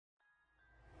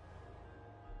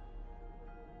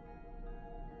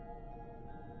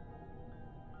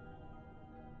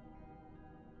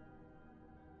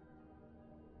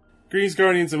Greetings,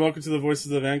 Guardians, and welcome to the Voices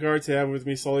of the Vanguard. Today I have with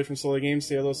me Sully from Sully Games.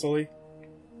 Say hello, Sully.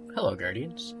 Hello,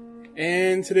 Guardians.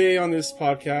 And today on this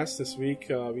podcast, this week,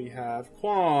 we have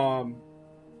Quam.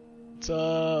 What's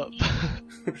up?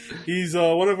 He's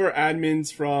one of our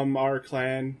admins from our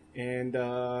clan, and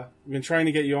we've been trying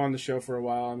to get you on the show for a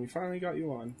while, and we finally got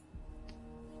you on.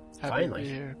 Happy to be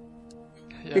here.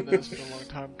 Yeah, no, it's been a long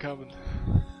time coming.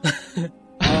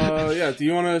 Yeah, do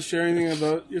you want to share anything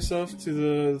about yourself to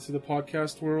the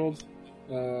podcast world?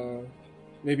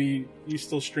 Maybe you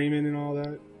still streaming and all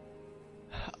that?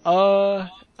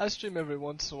 I stream every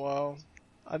once in a while.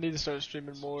 I need to start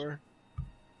streaming more.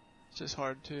 It's just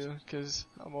hard to, because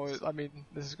I'm always,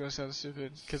 this is going to sound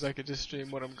stupid, because I could just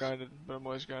stream when I'm grinding, but I'm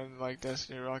always grinding like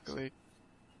Destiny or Rocket League.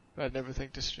 But I'd never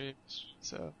think to stream,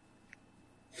 so.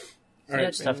 Yeah,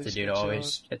 it's tough to do to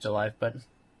always hit the live button.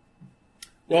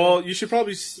 Well, you should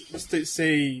probably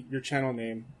say your channel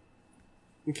name,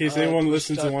 in case anyone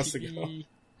listens and wants to go.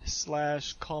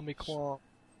 /CallMeQuam.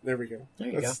 There we go. There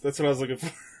you go. That's what I was looking for.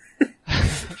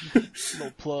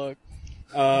 Little plug.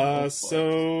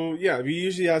 So yeah, we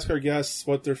usually ask our guests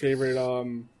what their favorite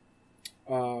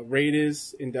raid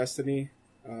is in Destiny.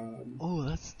 Oh,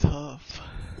 that's tough.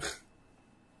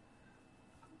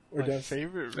 Or My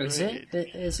favorite raid.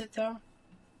 Is it though?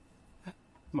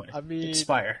 Come on,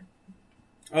 Expire.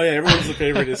 Oh yeah, everyone's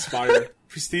favorite is Spire.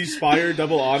 Prestige Spire,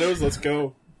 double autos, let's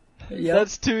go. Yep.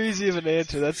 That's too easy of an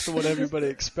answer. That's the one everybody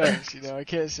expects, you know. I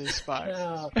can't say Spire.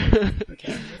 Oh.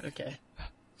 Okay.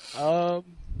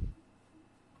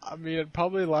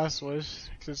 Probably Last Wish,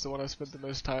 because it's the one I spent the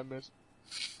most time in.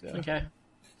 Yeah. Okay.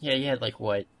 Yeah, you had like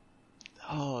what?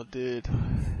 Oh, dude.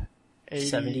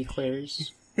 70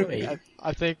 clears?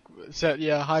 I think,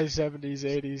 high 70s,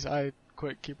 80s. I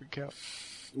quit keeping count.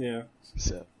 Yeah.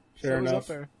 So, fair enough. Up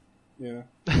there. Yeah.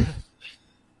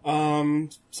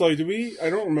 So I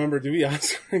don't remember, do we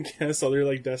ask, I guess,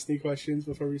 other, Destiny questions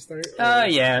before we start?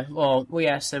 Yeah. Well, we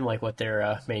asked them, what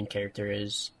their main character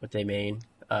is, what they main,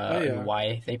 and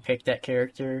why they picked that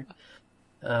character.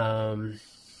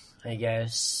 I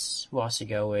guess we'll also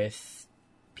go with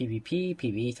PvP,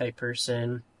 PvE type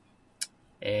person,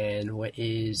 and what's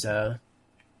your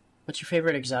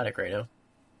favorite exotic right now?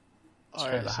 It's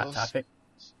kind of a hot topic.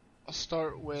 I'll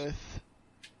start with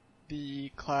the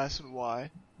class and why.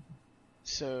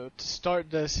 So, to start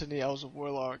Destiny, I was a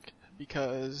Warlock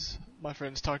because my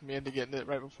friends talked me into getting it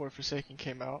right before Forsaken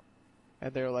came out.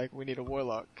 And they were like, we need a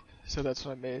Warlock. So that's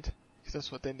what I made, because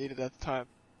that's what they needed at the time.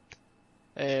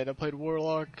 And I played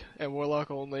Warlock, and Warlock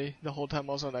only, the whole time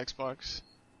I was on Xbox.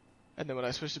 And then when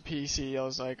I switched to PC, I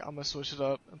was like, I'm gonna switch it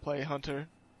up and play Hunter.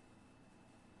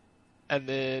 And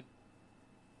then,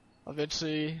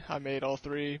 eventually, I made all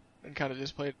three, and kind of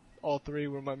just played all three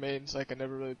were my mains. I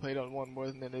never really played on one more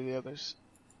than any of the others.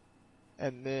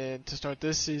 And then to start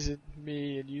this season,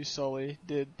 me and you, Sully,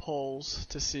 did polls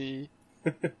to see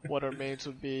what our mains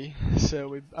would be.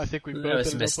 So I think we both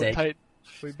ended up with Titan.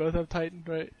 We both have Titan,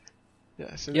 right?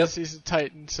 Yeah. So this season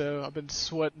Titan. So I've been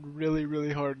sweating really,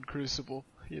 really hard in Crucible.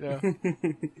 You know,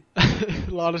 a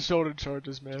lot of shoulder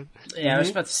charges, man. Yeah, I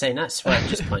was about to say not sweat,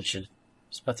 just punching.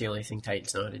 It's about the only thing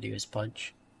Titans know how to do is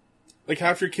punch.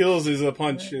 Half your kills is a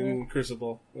punch in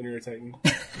Crucible when you're a Titan.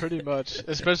 Pretty much.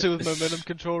 Especially with momentum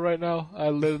control right now. I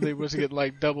literally was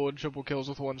getting double and triple kills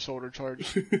with one shoulder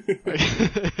charge.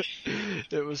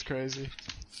 It was crazy.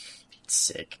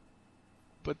 Sick.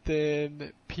 But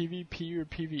then PvP or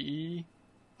PvE,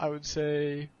 I would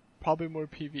say probably more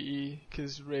PvE,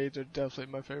 because raids are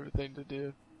definitely my favorite thing to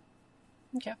do.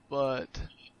 Okay. But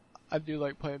I do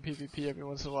like playing PvP every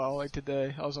once in a while. Like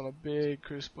today, I was on a big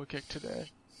Crucible kick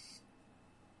today.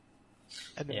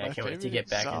 And I can't wait to get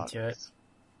back into it.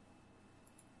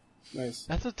 Nice.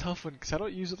 That's a tough one, because I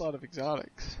don't use a lot of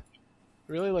exotics.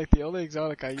 Really, the only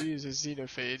exotic I use is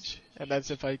Xenophage, and that's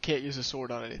if I can't use a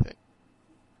sword on anything.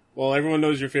 Well, everyone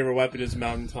knows your favorite weapon is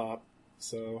Mountaintop,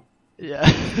 so... Yeah.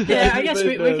 Yeah, I guess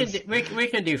we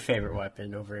can do favorite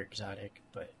weapon over exotic,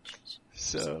 but...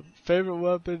 So, favorite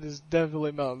weapon is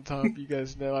definitely Mountaintop. You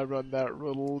guys know I run that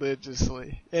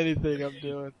religiously. Anything I'm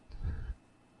doing.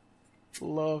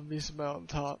 Love me some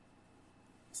Mountaintop.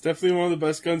 It's definitely one of the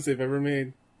best guns they've ever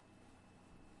made.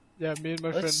 Yeah, me and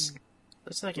my friend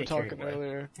let's not were get talking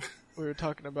earlier. We were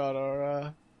talking about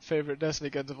our favorite Destiny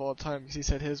guns of all time, because he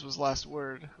said his was Last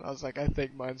Word. I was like, I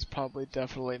think mine's probably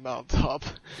definitely Mountaintop.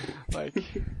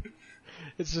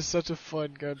 It's just such a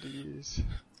fun gun to use.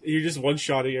 You're just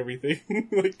one-shotting everything.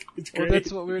 Like, it's great. Well,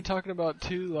 that's what we were talking about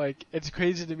too. Like, it's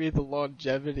crazy to me the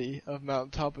longevity of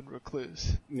Mountaintop and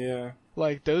Recluse. Yeah.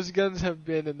 Like, those guns have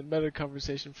been in the meta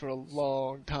conversation for a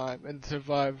long time and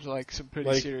survived like some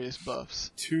pretty serious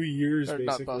buffs. 2 years, or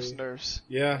basically. not buffs, nerfs.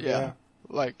 Yeah.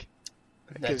 Like,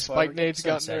 because That's why spike we're nades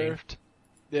getting got so upsetting. nerfed.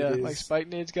 Yeah, It like is. spike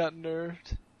nades got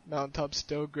nerfed. Mountaintop's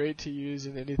still great to use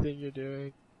in anything you're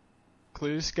doing.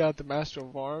 Clues got the Master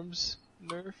of Arms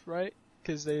nerf, right?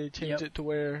 Because they changed Yep. it to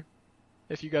where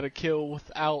if you got a kill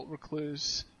without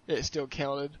Recluse, it still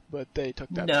counted, but they took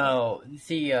that. No,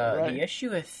 the Right. issue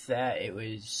with that, it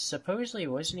was supposedly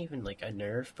it wasn't even like a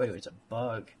nerf, but it was a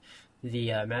bug.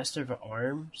 The Master of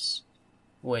Arms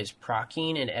was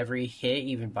proccing, and every hit,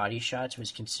 even body shots,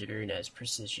 was considered as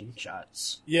precision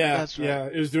shots. Yeah, That's right. yeah.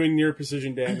 It was doing near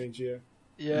precision damage, yeah.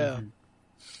 Yeah. Mhm.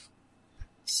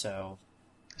 So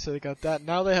So they got that.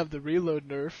 Now they have the reload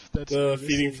nerf. That's The new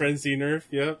Feeding this Frenzy nerf,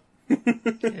 yep.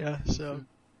 season. Yeah. So,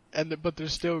 but they're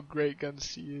still great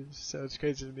guns to use. So it's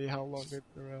crazy to me how long they've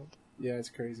been around. Yeah, it's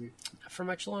crazy. not for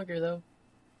much longer though.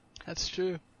 That's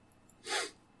true.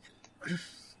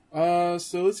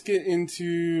 So let's get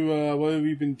into what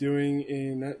we've been doing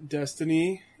in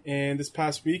Destiny. And this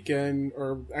past weekend,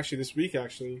 or actually this week,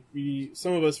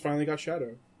 some of us finally got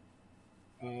Shadow.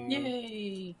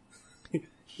 Yay!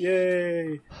 Yay!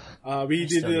 We I did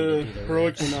still need the to do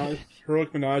the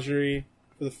heroic menagerie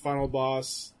for the final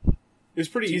boss. It was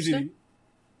pretty Tuesday? easy.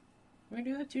 Can we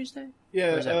do that Tuesday?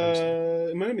 Yeah, Or was that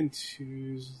Wednesday? it might have been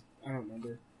Tuesday. I don't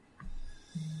remember.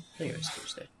 I think it was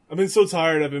Tuesday. I've been so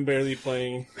tired. I've been barely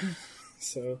playing.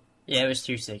 So Yeah, it was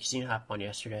Tuesday because you hopped on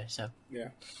yesterday. So yeah,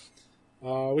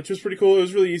 which was pretty cool. It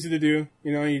was really easy to do.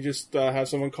 You know, you just have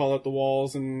someone call out the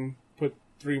walls and put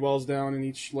 3 wells down in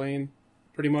each lane,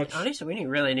 pretty much. honestly, we didn't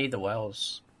really need the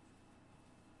wells,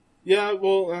 Yeah,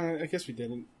 well, I guess we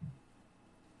didn't.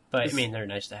 but I mean they're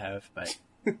nice to have. But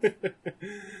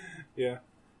Yeah.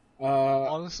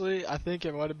 Honestly, I think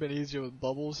it might have been easier with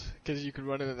bubbles because you could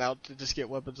run in and out to just get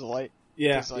weapons of light.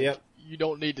 Yeah. 'Cause, like, Yep. You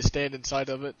don't need to stand inside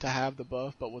of it to have the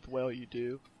buff, but with well you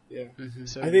do. Yeah.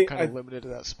 So I you're think kind of limited to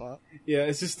that spot. Yeah.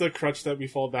 It's just the crutch that we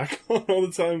fall back on all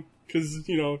the time because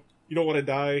you don't want to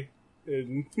die,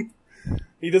 and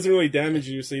he doesn't really damage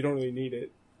you, so you don't really need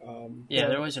it. yeah, but-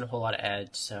 there wasn't a whole lot of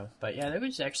ads. So, but yeah, that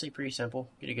was actually pretty simple.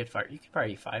 Get a good fire. You could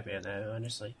probably 5-man that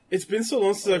honestly. It's been so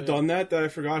long since Oh, I've yeah. done that I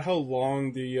forgot how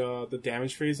long the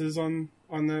damage phase is on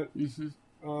that.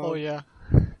 Oh yeah.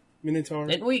 Minotaur.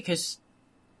 Didn't we? Because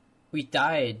we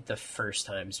died the first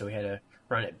time, so we had to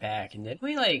run it back. And did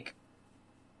we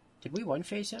one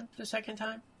phase him the second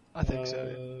time? I think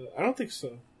so. I don't think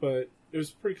so, but it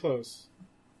was pretty close.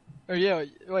 Oh yeah.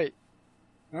 Wait.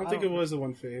 I don't I think don't it was a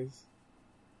one phase.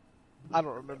 I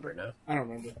don't remember. Or no? I don't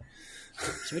remember.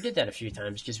 So we did that a few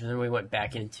times because then we went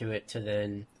back into it to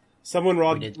then Someone We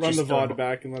run did the just VOD normal.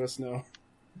 back and let us know.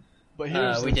 But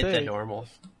here's we the did the thing. normal.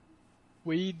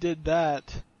 We did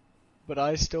that, but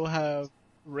I still have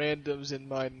randoms in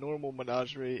my normal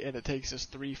menagerie, and it takes us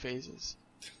 3 phases.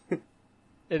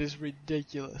 It is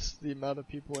ridiculous the amount of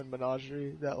people in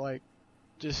menagerie that like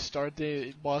just start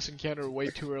the boss encounter way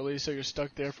too early, so you're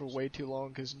stuck there for way too long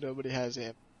because nobody has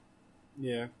amp.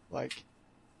 Yeah, Like,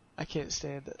 I can't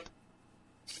stand it.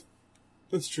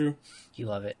 that's true. You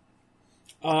love it.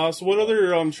 So what other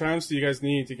triumphs do you guys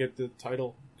need to get the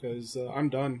title? Because I'm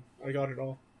done. I got it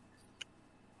all.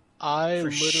 I For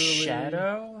literally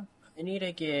Shadow, I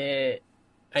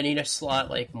need to slot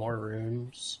like more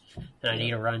runes, and I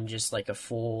need to run just like a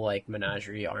full like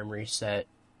menagerie armory set,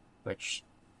 which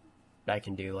I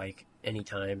can do like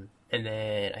anytime. And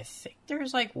then I think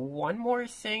there's like one more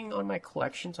thing on my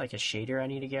collections, like a shader I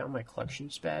need to get on my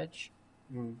collections badge,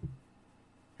 Mm.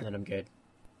 and then I'm good.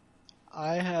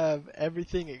 I have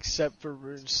everything except for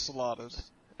runes slotted.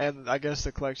 And I guess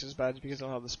the collections badge because I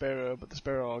don't have the Sparrow, but the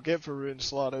Sparrow I'll get for runes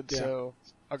slotted, Yeah. so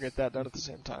I'll get that done at the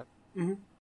same time. Mm-hmm.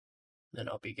 Then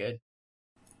I'll be good.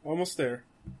 Almost there.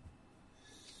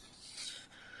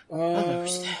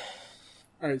 Almost.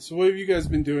 All right. So what have you guys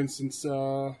been doing since we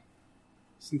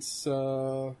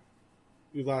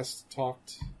last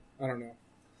talked? I don't know.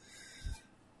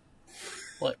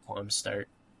 Let Quam start.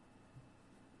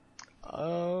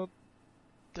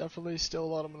 Definitely still a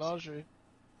lot of menagerie.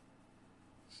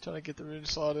 Trying to get the rune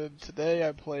slotted. Today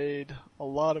I played a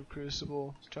lot of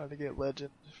Crucible, trying to get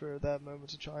Legend for that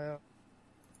moment of triumph.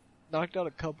 Knocked out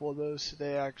a couple of those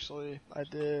today actually. I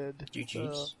did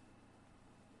GG's.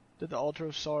 did the Altar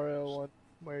of Sorrow one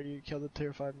where you kill the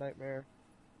tier 5 Nightmare.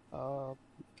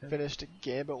 Finished a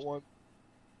Gambit one.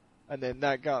 And then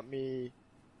that got me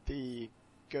the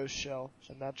Ghost Shell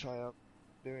and that triumph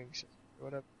doing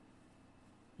whatever.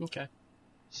 Okay.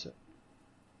 So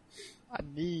I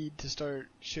need to start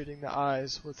shooting the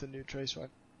eyes with the new trace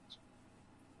rifle.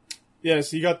 Yeah,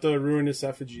 so you got the Ruinous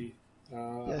Effigy.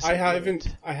 Yes, I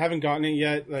haven't gotten it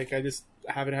yet. Like, I just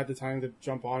haven't had the time to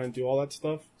jump on and do all that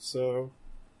stuff. So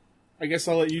I guess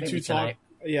I'll let you Maybe two tonight.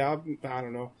 talk. Yeah, I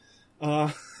don't know.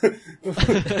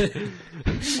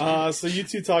 So you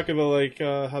two talk about like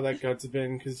how that gun's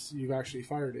been because you've actually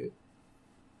fired it.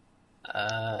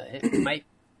 It might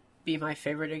be my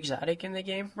favorite exotic in the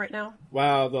game right now.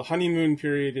 Wow, the honeymoon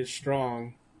period is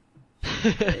strong.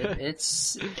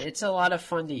 It's a lot of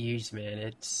fun to use, man.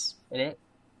 It's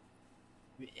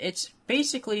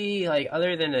basically like,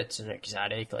 other than it's an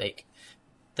exotic, like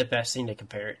the best thing to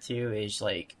compare it to is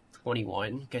like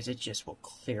 21, because it just will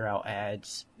clear out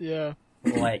ads Yeah,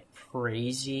 like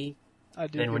crazy. I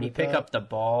do. And when you pick up the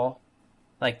ball,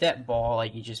 like that ball,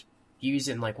 like you just use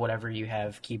it in like whatever you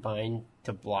have keybind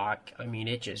to block. I mean,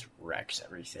 it just wrecks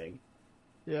everything.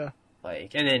 Yeah.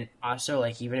 Like, and then also,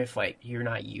 like, even if like you're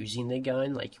not using the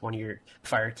gun, like one of your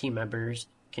fire team members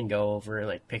can go over and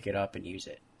like pick it up and use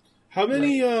it. How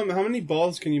many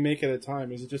balls can you make at a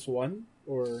time? Is it just one,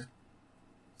 or?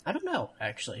 I don't know,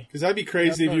 actually. Because that'd be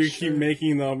crazy I'm if not you sure. keep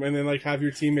making them and then like have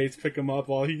your teammates pick them up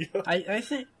while you go. I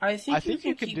think you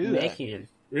can keep do that. making.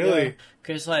 Really?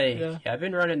 Because like Yeah. I've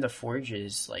been running the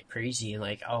forges like crazy, and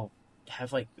like I'll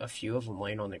have like a few of them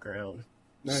laying on the ground.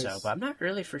 Nice. So, but I'm not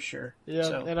really for sure. Yeah,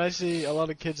 So, and I see a lot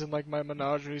of kids in like my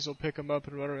menageries will pick them up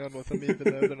and run around with them even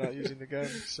though they're not using the gun.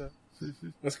 So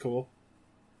That's cool.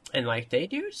 and like they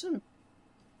do some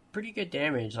pretty good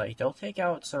damage. Like they'll take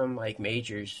out some like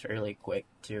majors fairly quick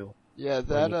too yeah,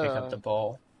 when you pick up the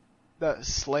ball. that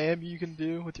slam you can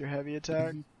do with your heavy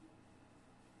attack,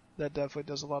 that definitely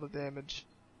does a lot of damage.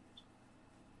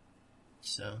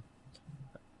 So,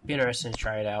 be interesting to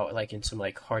try it out, like in some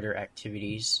like harder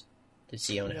activities to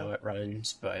see on how it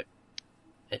runs. But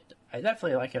I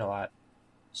definitely like it a lot.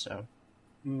 So,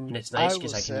 and it's nice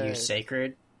because I can use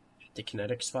Sacred, the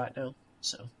kinetic spot now.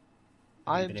 So,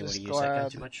 I haven't I'm been able to just use that gun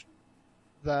glad too much.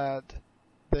 that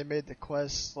they made the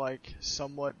quests like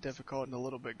somewhat difficult and a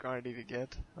little bit grindy to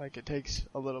get. Like it takes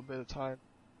a little bit of time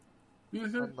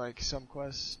on like some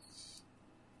quests.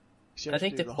 'Cause you I have to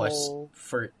think do the quest whole,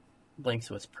 for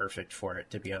length was perfect for it,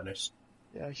 to be honest.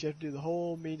 yeah, you have to do the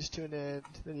whole means to an end.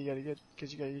 Then you gotta get,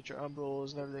 because you gotta get your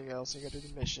umbrals and everything else. And you gotta do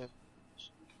the mission.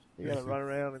 You gotta run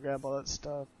around and grab all that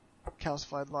stuff.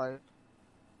 Calcified light.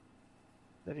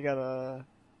 Then you gotta.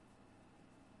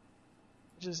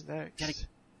 Which is next?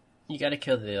 You gotta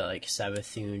kill the like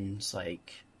Sabathoons,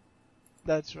 like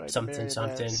That's right. something, marionettes.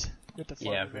 something. You have to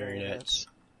find Yeah, the marionettes.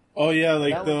 Oh yeah,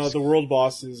 like That the was- the world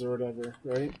bosses or whatever,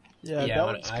 right? Yeah, yeah, that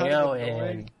on one's kind IO of annoying.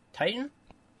 and Titan.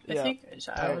 I Yeah, think is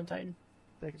it IO and Titan.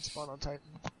 They can spawn on Titan.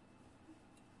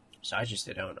 So I just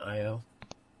did it on IO.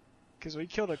 Because we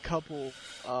killed a couple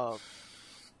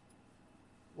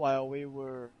while we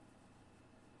were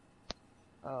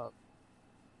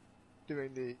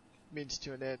doing the means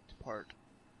to an end part.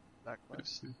 That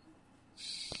quest.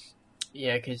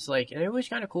 Yeah, because like, and it was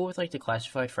kind of cool with like the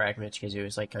classified fragments, because it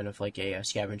was like kind of like a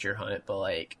scavenger hunt, but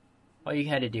like all you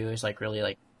had to do is like really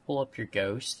like pull up your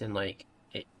ghost and like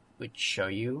it would show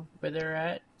you where they're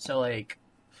at. So like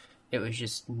it was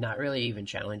just not really even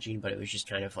challenging, but it was just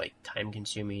kind of like time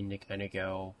consuming to kind of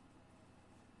go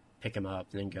pick them up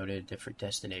and then go to a different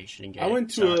destination and get. I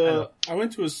went it. I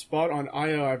went to a spot on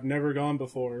IO I've never gone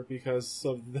before because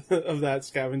of of that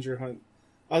scavenger hunt.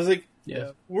 I was like,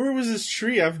 Yeah, where was this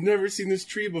tree? I've never seen this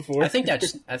tree before. I think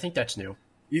that's new.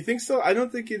 You think so? I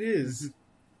don't think it is.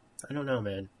 I don't know,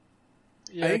 man.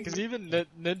 Yeah, I- because even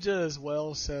Ninja as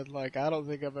well said, like, I don't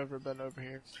think I've ever been over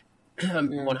here.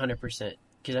 100%.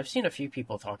 Because I've seen a few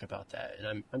people talk about that,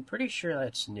 and I'm pretty sure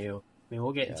that's new. I mean,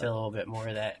 we'll get into a little bit more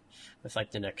of that with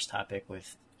like the next topic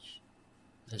with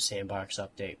the sandbox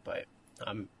update, but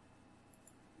I'm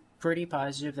pretty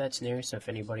positive that's new. So if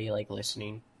anybody like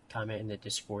listening, comment in the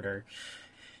Discord or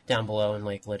down below and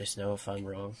like let us know if I'm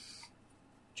wrong.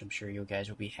 Which I'm sure you guys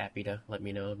will be happy to let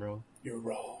me know I'm wrong. You're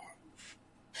wrong.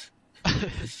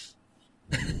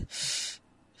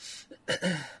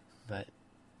 But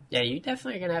yeah, you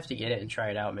definitely are gonna have to get it and try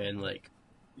it out, man. Like,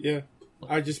 Yeah,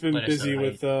 I've just been Let us busy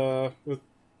know with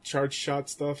charge shot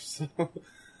stuff. So that's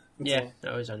yeah, all.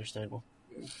 that was understandable.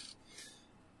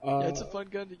 Yeah, it's a fun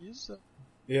gun to use, though.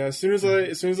 Yeah, as soon as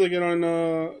I get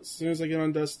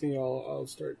on Destiny, I'll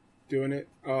start doing it.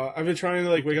 I've been trying to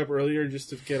like wake up earlier just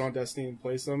to get on Destiny and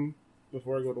play some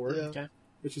before I go to work, Yeah. Okay.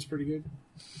 which is pretty good.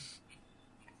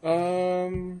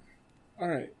 All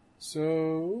right,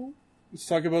 so let's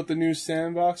talk about the new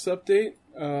sandbox update.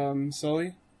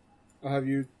 Sully, I'll have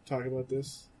you talk about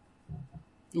this.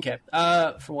 Okay.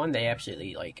 For one, they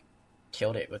absolutely like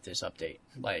killed it with this update.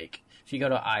 Like, if you go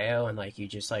to IO and like you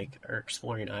just like are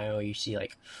exploring IO, you see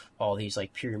like all these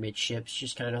like pyramid ships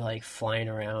just kind of like flying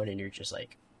around, and you're just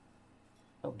like,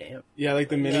 oh damn. Yeah, like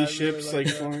the mini ships, really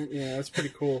like flying. Yeah, that's pretty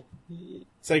cool.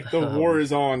 It's like the war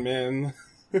is on, man.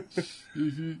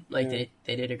 Mm-hmm. Like they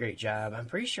did a great job. I'm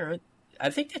pretty sure. I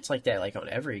think that's like that like on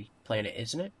every planet,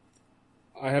 isn't it?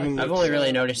 I've only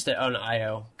really noticed it on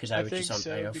IO because I was just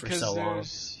on IO for so long.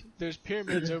 There's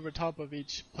pyramids over top of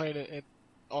each planet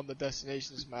on the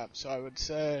destinations map, so I would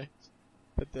say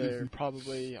that they're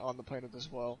probably on the planet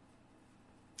as well.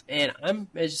 And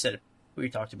as you said, we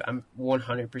talked about, I'm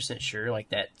 100% sure like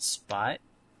that spot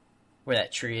where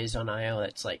that tree is on IO,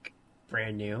 that's like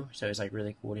brand new. So it's like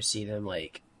really cool to see them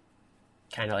like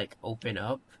kind of like open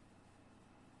up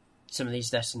some of these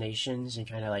destinations and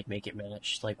kind of like make it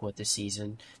match like what the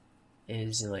season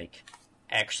is, and like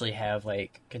actually have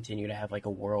like continue to have like a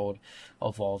world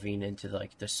evolving into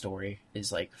like the story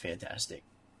is like fantastic.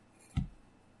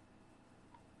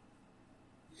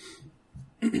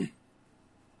 Okay,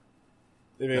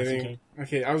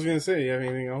 I was gonna say, you have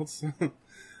anything else?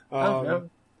 No.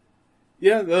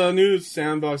 Yeah, the new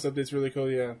sandbox update's really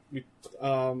cool. Yeah,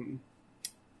 I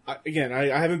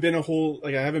haven't been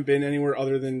I haven't been anywhere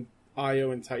other than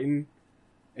IO and Titan,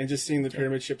 and just seeing the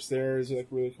pyramid ships there is like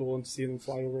really cool, and seeing them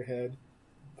fly overhead.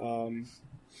 Again,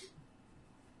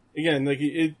 like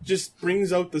it just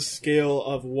brings out the scale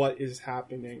of what is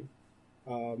happening.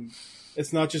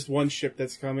 It's not just one ship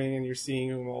that's coming, and you're seeing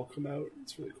them all come out.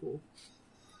 It's really cool.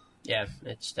 Yeah,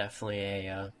 it's definitely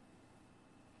a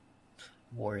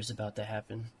war is about to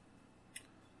happen.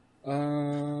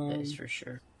 That is for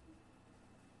sure.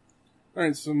 All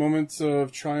right, so Moments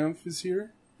of Triumph is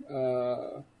here.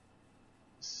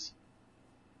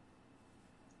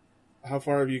 How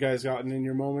far have you guys gotten in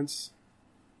your moments?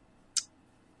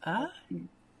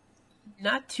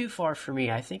 Not too far for me.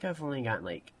 I think I've only gotten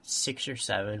like 6 or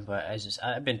 7, but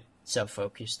I've been so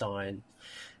focused on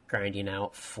grinding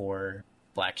out for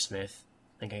Blacksmith.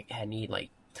 I think I need like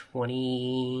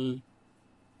 29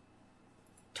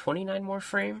 more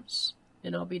frames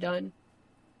and I'll be done.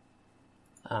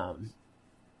 And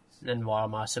while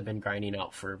I'm also been grinding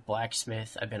out for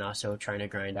Blacksmith, I've been also trying to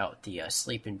grind out the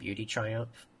Sleeping Beauty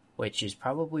Triumph, which is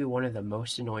probably one of the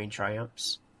most annoying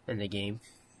triumphs in the game.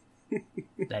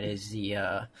 That is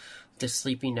the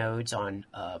sleeping nodes on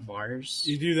Mars.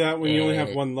 You do that when you only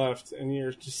have one left, and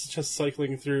you're just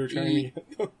cycling through trying to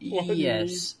get the one.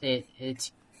 Yes,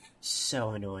 it's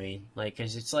so annoying. Like,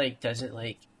 cause it's like doesn't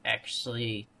like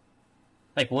actually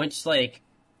like once like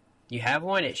you have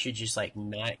one, it should just like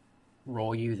not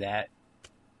roll you that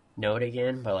node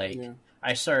again. But like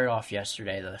I started off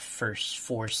yesterday, the first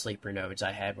 4 sleeper nodes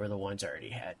I had were the ones I already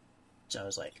had. So I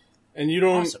was like, and you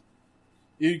don't. Awesome.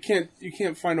 You can't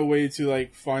find a way to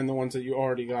like find the ones that you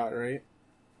already got, right?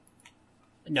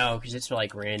 No, because it's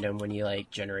like random when you like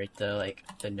generate the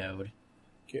node.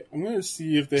 Okay, I'm gonna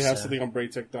see if they have something on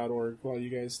BreakTech.org while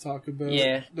you guys talk about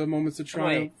the Moments of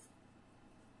Triumph.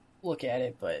 Look at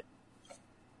it, but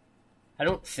I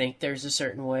don't think there's a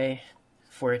certain way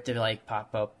for it to like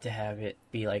pop up to have it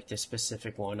be like the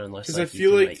specific one, unless because I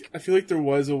feel like there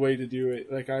was a way to do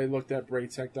it. Like I looked at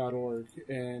BreakTech.org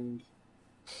and.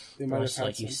 Unless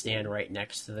like you stand right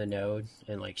next to the node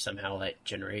and like somehow that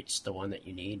generates the one that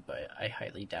you need, but I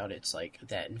highly doubt it's like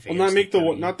that advanced. Well,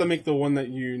 not to make the one that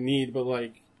you need, but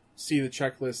like see the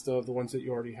checklist of the ones that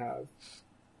you already have.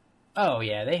 Oh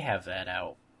yeah, they have that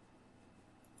out.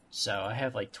 So I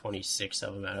have like 26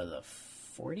 of them out of the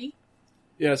 40.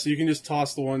 Yeah, so you can just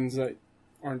toss the ones that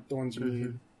aren't the ones you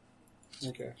need.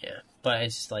 Okay. Yeah, but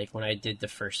it's like when I did the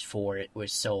first 4, it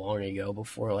was so long ago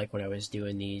before like when I was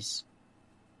doing these.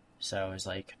 So I was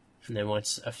like, and then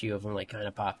once a few of them like kind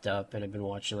of popped up, and I've been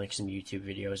watching like some YouTube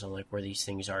videos on like where these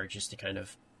things are, just to kind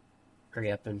of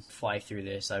hurry up and fly through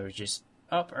this. I was just,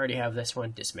 I already have this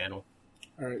one, dismantle.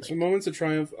 All right, so Moments of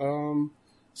Triumph.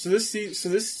 So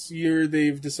this year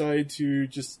they've decided to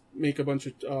just make a bunch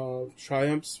of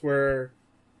triumphs where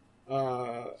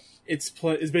it's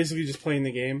basically just playing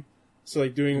the game. So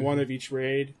like doing one of each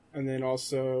raid, and then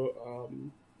also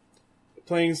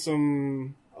playing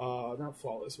some. Not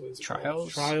Flawless, what is it?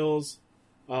 Trials? Trials.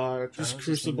 Just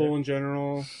Crucible in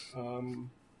general.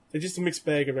 It's just a mixed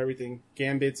bag of everything.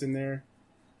 Gambit's in there,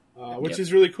 which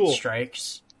is really cool.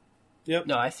 Strikes. Yep.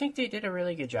 No, I think they did a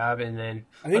really good job, and then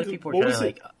I think people were kind of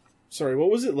like... Sorry, what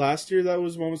was it last year that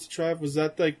was Moments of Triumph? Was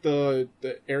that like the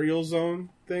aerial zone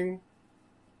thing?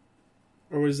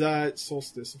 Or was that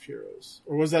Solstice of Heroes?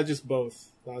 Or was that just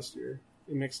both last year?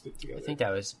 They mixed it together. I think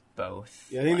that was both.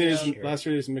 Yeah, I think last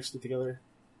year they just mixed it together.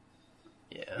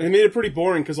 Yeah. And it made it pretty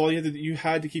boring because you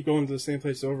had to keep going to the same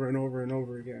place over and over and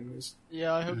over again.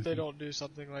 Yeah, I hope they don't do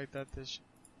something like that this year.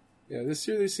 Yeah, this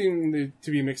year they seem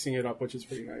to be mixing it up, which is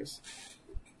pretty nice.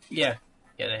 Yeah,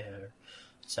 they have.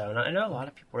 So I know a lot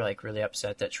of people were like really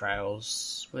upset that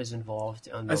Trials was involved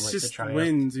on the That's just Triumph.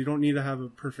 wins. You don't need to have a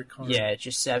perfect card. Yeah, it's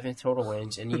just 7 total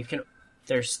wins, and you can.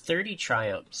 There's 30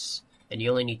 Triumphs, and you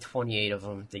only need 28 of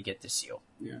them to get the seal.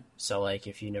 Yeah. So like,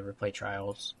 if you never play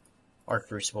Trials or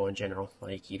Crucible in general,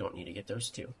 like you don't need to get those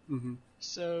 2. Mm-hmm.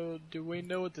 So, do we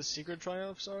know what the secret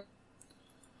Triumphs are?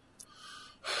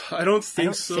 I don't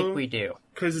think so. I don't think we do.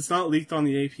 Because it's not leaked on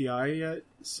the API yet,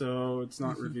 so it's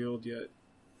not revealed yet.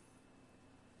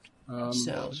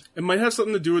 So it might have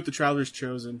something to do with the Traveler's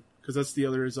Chosen, because that's the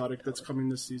other exotic that's coming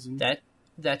this season.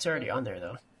 That's already on there,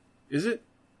 though. Is it?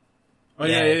 Oh,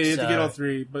 yeah, you have to get all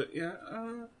 3. But, yeah,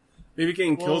 maybe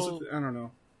getting kills with I don't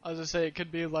know. I was going to say, it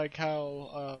could be like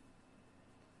how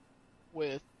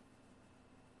with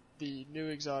the new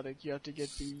exotic, you have to get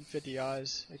the 50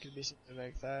 eyes. It could be something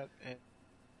like that, and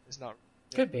it's not.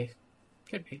 Could be.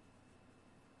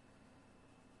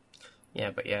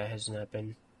 Yeah, but it has not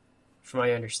been, from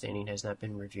my understanding, has not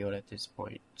been revealed at this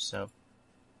point, so.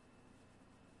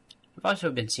 I've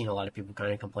also been seeing a lot of people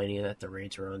kind of complaining that the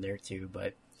raids were on there too,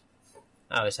 but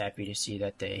I was happy to see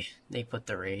that they put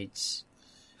the raids.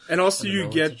 And also you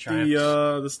get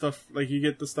the stuff, like you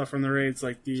get the stuff from the raids,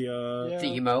 like the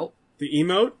emote. The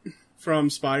emote from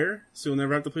Spire, so you'll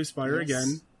never have to play Spire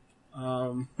again.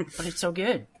 But it's so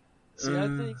good. See,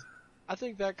 I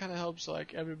think that kind of helps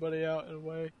like everybody out in a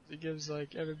way. It gives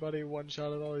like everybody one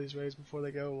shot at all these raids before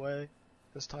they go away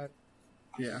this time.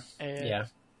 Yeah. And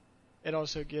it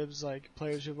also gives like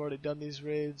players who've already done these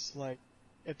raids, like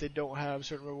if they don't have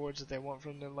certain rewards that they want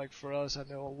from them, like for us, I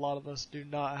know a lot of us do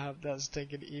not have that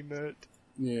stinking emote.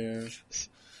 Yeah.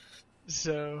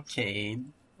 So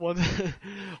Kane.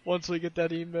 Once we get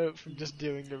that emote from just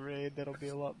doing the raid, that'll be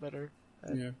a lot better.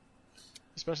 Yeah.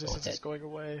 Especially since it's going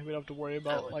away, we don't have to worry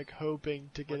about like hoping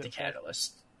to get the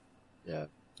catalyst. Yeah.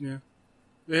 Yeah.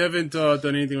 They haven't done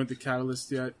anything with the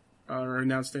catalyst yet, or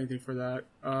announced anything for that.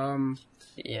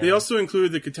 They also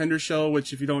included the contender shell,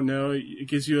 which, if you don't know, it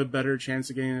gives you a better chance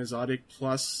of getting an exotic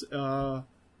plus a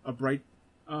bright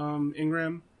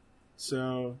engram.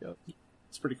 So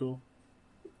it's pretty cool.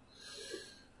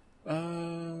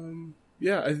 I'm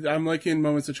liking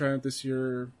Moments of Triumph this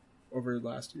year over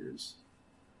last year's.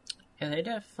 Yeah, they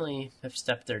definitely have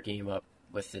stepped their game up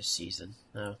with this season.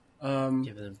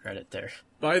 Give them credit there.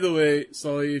 By the way,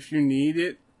 Sully, if you need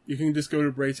it, you can just go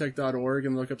to braytech.org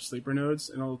and look up sleeper nodes,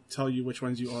 and it'll tell you which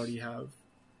ones you already have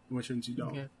and which ones you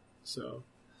don't. Okay. So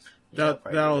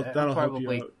that'll help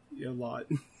you out a lot.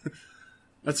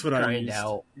 That's what I used.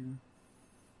 Out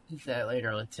that later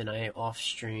on tonight off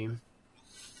stream.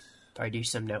 Do I do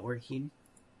some networking?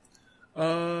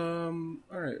 All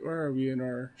right. Where are we in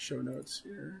our show notes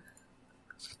here?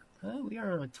 We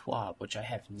are on TWAB, which I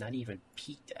have not even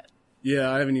peeked at.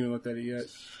 Yeah, I haven't even looked at it yet.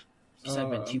 Because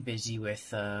I've been too busy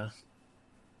with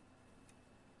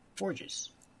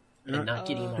forges and not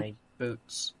getting my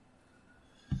boots.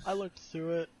 I looked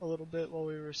through it a little bit while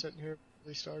we were sitting here before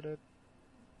we started.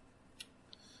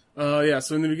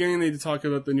 So in the beginning they talk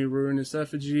about the new Ruinous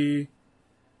Effigy.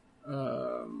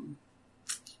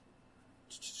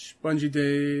 Bungie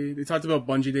Day. They talked about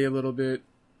Bungie Day a little bit.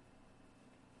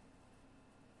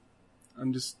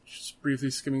 I'm just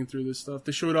briefly skimming through this stuff.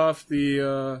 They showed off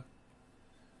the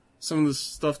some of the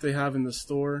stuff they have in the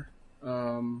store.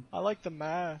 I like the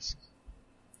mask.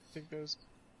 I think those.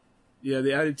 Yeah,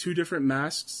 they added 2 different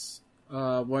masks.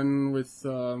 One with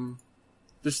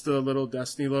just the little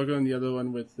Destiny logo, and the other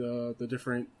one with the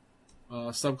different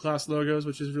subclass logos,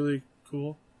 which is really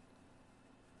cool.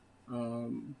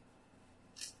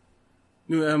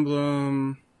 New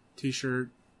emblem, T-shirt,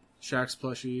 Shaxx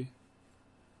plushie.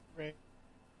 Ring.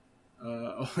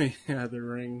 The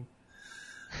ring.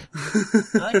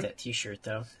 I like that T-shirt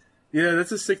though. Yeah,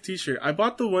 that's a sick T-shirt. I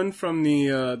bought the one from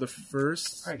the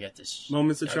first I get this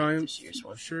Moments of Triumph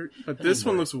shirt, but this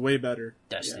one looks way better.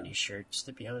 Destiny shirts,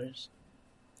 to be honest.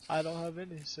 I don't have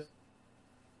any, so.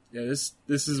 Yeah, this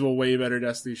is a way better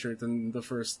Destiny shirt than the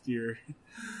first year.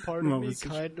 Part of me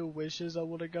kind of wishes I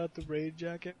would have got the raid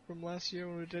jacket from last year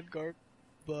when we did Garp,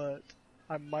 but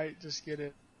I might just get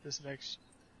it this next year.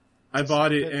 I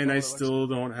bought it and I still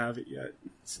don't have it yet.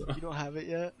 So. You don't have it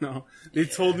yet? No. They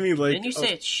told me like... Didn't you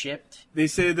say it's shipped? They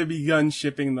say they begun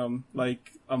shipping them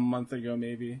like a month ago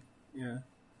maybe. Yeah.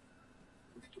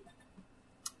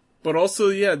 But also,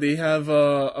 yeah, they have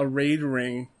a raid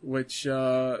ring, which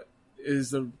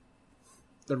is the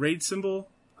raid symbol.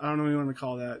 I don't know what you want to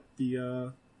call that.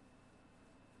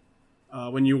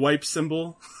 when you wipe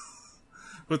symbol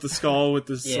with the skull with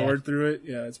the sword through it.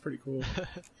 Yeah, it's pretty cool.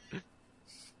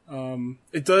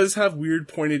 It does have weird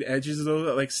pointed edges though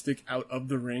that like stick out of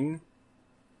the ring,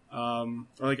 or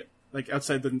like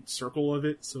outside the circle of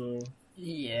it. So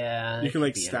yeah, you can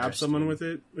like stab someone with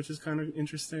it, which is kind of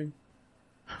interesting.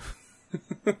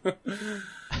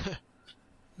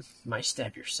 Might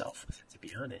stab yourself with it, to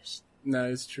be honest. No,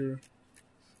 it's true.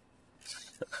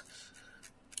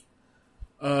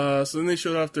 So then they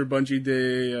showed off their Bungie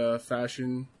Day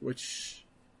fashion, which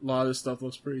a lot of the stuff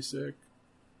looks pretty sick.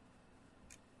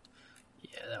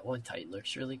 Yeah, that one Titan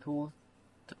looks really cool.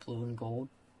 The blue and gold.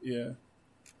 Yeah.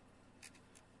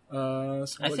 I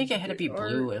think it had to be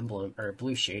blue emblem or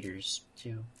blue shaders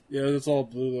too. Yeah, it's all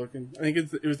blue looking. I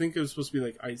think it was supposed to be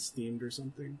like ice themed or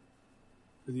something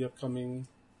for the upcoming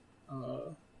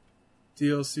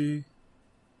DLC.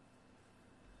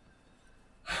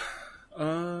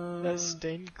 That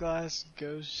stained glass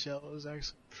ghost shell is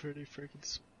actually pretty freaking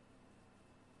sweet.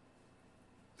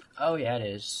 Oh yeah, it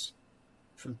is.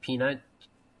 From Peanut.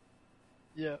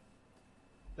 Yeah,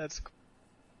 that's cool.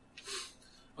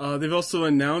 They've also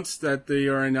announced that they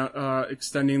are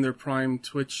extending their Prime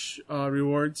Twitch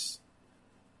rewards.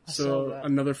 So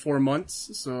another 4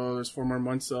 months. So there's 4 more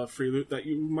months of free loot that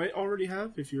you might already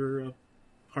have if you're a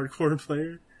hardcore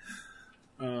player.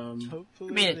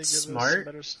 Hopefully, I mean, it's smart.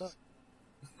 Better stuff.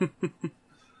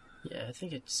 Yeah, I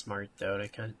think it's smart though to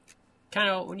kind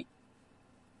of when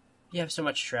you have so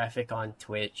much traffic on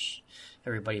Twitch,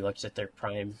 everybody looks at their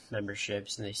Prime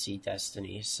memberships and they see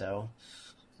Destiny. So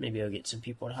maybe it'll get some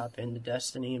people to hop into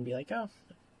Destiny and be like, "Oh,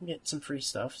 I'm getting some free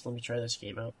stuff. So let me try this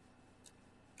game out."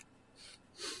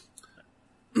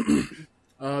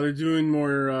 They're doing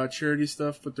more charity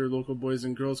stuff with their local Boys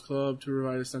and Girls Club to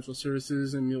provide essential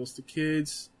services and meals to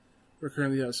kids who are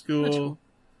currently out of school. Cool.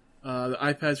 The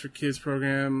iPads for Kids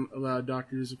program allowed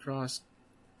doctors across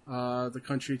the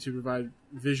country to provide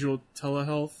visual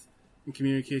telehealth and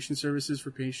communication services for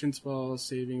patients while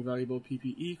saving valuable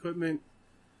PPE equipment.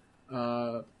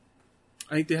 I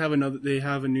think they have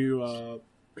a new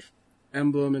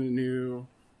emblem and a new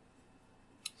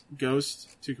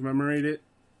ghost to commemorate it.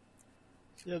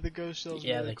 Yeah, the ghost shells.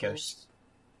 Yeah, really the cool. ghost.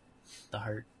 The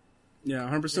heart. Yeah,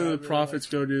 100% of the profits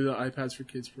go to the iPads for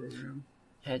Kids program.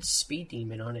 Had Speed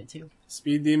Demon on it too.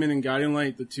 Speed Demon and Guiding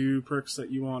Light, the 2 perks that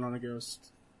you want on a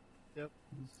ghost. Yep.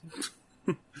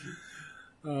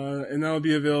 And that will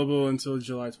be available until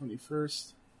July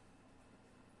 21st.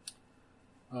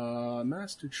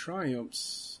 Master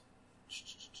Triumphs.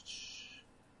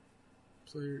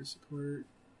 Player support.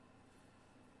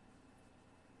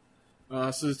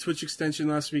 So the Twitch extension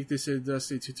last week, they said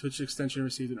Destiny 2 Twitch extension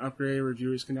received an upgrade where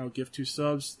viewers can now gift 2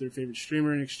 subs to their favorite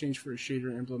streamer in exchange for a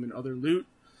shader, emblem, and other loot.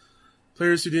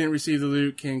 Players who didn't receive the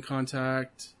loot can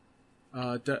contact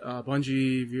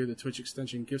Bungie via the Twitch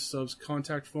extension gift subs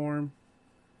contact form.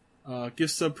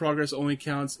 Gift sub progress only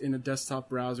counts in a desktop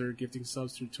browser. Gifting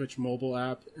subs through Twitch mobile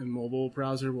app and mobile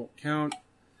browser won't count.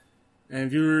 And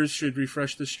viewers should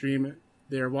refresh the stream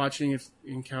they are watching if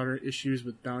encounter issues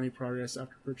with bounty progress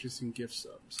after purchasing gift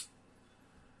subs.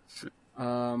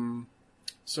 So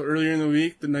earlier in the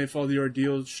week, the Nightfall the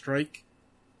Ordeal strike,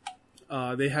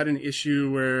 they had an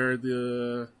issue where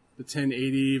the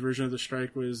 1080 version of the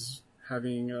strike was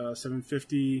having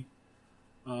 750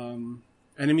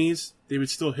 enemies. They would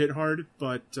still hit hard,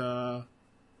 but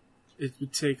it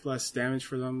would take less damage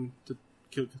for them to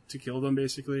kill them,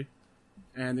 basically.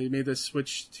 And they made the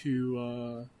switch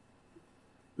to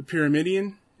the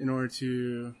Pyramidion in order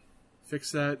to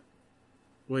fix that,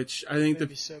 which I think made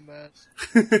me so mad.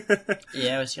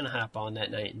 Yeah, I was gonna hop on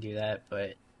that night and do that,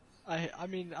 but I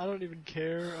mean, I don't even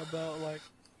care about like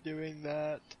doing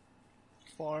that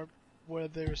farm where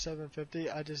they were 750.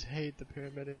 I just hate the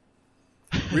Pyramidion.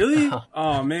 Really?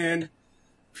 Oh man,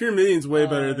 Pyramidion's way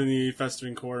better than the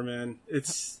Festering Core, man.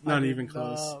 It's not even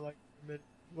close.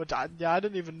 I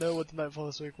didn't even know what the Nightfall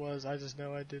this week was. I just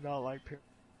know I do not like Pyramid.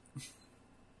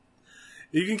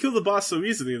 You can kill the boss so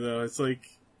easily, though. It's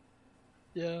like,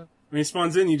 yeah. When he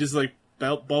spawns in, you just like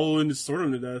ball and just sword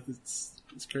him to death.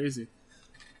 It's crazy.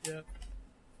 Yeah.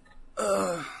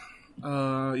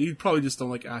 You probably just don't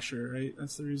like Asher, right?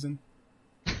 That's the reason.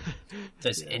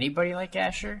 Does anybody like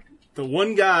Asher? The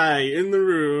one guy in the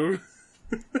room.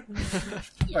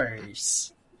 Of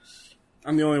course.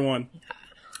 I'm the only one.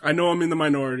 I know I'm in the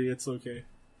minority. It's okay.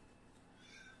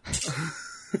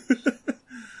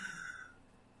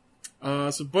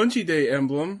 So Bungie Day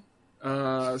emblem.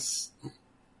 So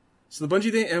the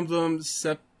Bungie Day emblem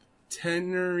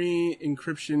Septenary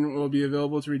encryption will be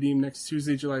available to redeem next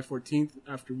Tuesday, July 14th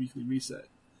after weekly reset.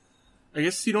 I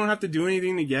guess you don't have to do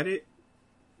anything to get it.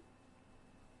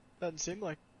 Doesn't seem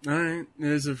like. Alright,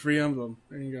 there's a free emblem.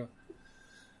 There you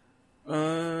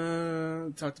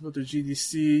go. Talked about the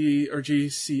GDC or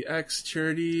GCX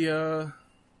charity.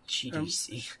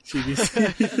 GDC.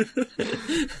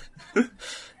 GDC.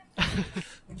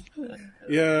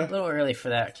 Yeah. A little early for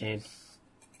that, Kane.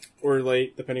 Or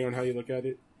late, depending on how you look at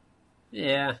it.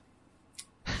 Yeah.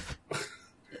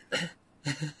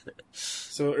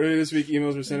 So earlier this week,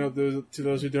 emails were sent out to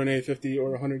those who donated $50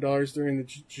 or $100 during the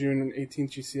June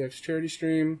 18th GCX charity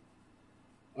stream.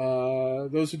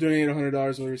 Those who donated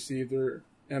 $100 will receive their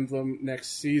emblem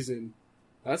next season.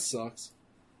 That sucks.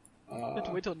 You have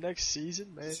to wait till next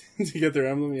season, man. To get their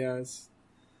emblem, yes.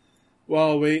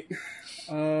 Well, wait.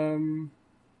 St.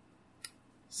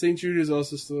 Jude is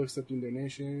also still accepting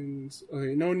donations.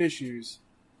 Okay, no issues.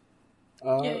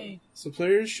 So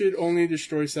players should only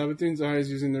destroy Savathun's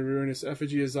eyes using the ruinous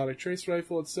effigy exotic trace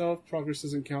rifle itself. Progress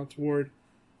doesn't count toward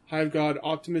Hive God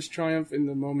Optimus Triumph in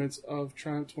the Moments of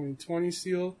Triumph 2020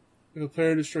 seal. If a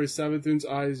player destroys Savathun's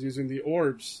eyes using the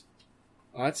orbs.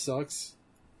 Oh, that sucks.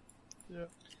 Yeah.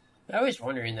 I was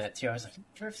wondering that too. I was like, I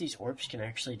wonder if these orbs can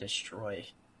actually destroy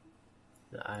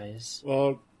the eyes.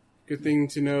 Well, good thing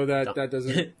to know that that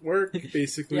doesn't work,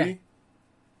 basically.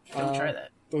 Yeah. Don't try that.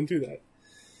 Don't do that.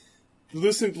 The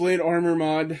Lucent Blade armor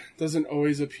mod doesn't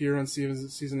always appear on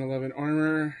Season 11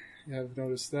 armor. You have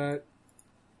noticed that.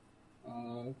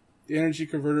 The Energy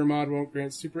Converter mod won't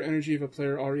grant super energy if a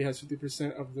player already has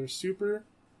 50% of their super.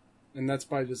 And that's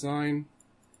by design.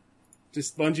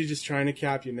 Just Bungie just trying to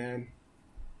cap you, man.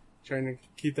 Trying to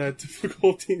keep that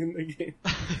difficulty in the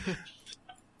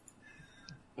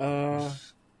game.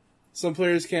 Some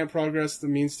players can't progress the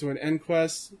means to an end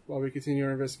quest. While we continue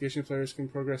our investigation, players can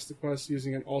progress the quest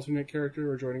using an alternate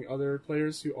character or joining other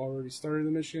players who already started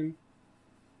the mission.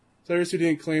 Players who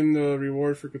didn't claim the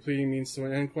reward for completing means to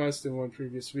an end quest in one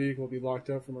previous week will be locked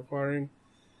out from acquiring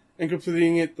and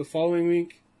completing it the following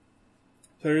week.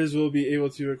 Players will be able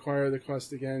to acquire the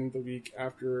quest again the week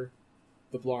after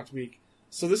the blocked week.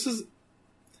 So this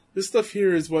stuff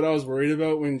here is what I was worried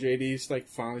about when JD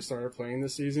finally started playing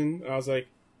this season. I was like,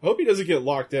 I hope he doesn't get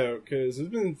locked out, because there's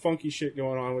been funky shit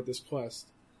going on with this quest.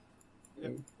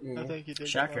 And, I think he did.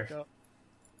 Shocker. Get locked up.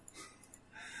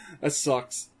 That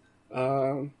sucks.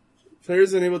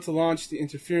 Players unable to launch the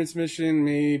interference mission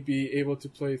may be able to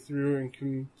play through and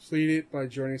complete it by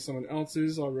joining someone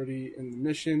else's already in the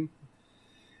mission.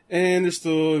 And they're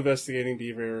still investigating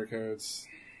Beaver error codes.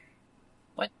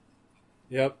 What?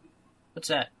 Yep. What's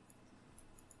that?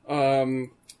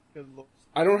 Good lord.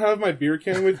 I don't have my beer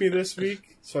can with me this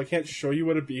week, so I can't show you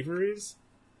what a beaver is.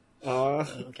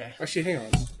 Okay. Actually, hang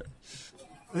on.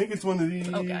 I think it's one of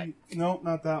these. Okay. No,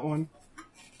 not that one.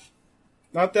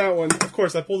 Not that one. Of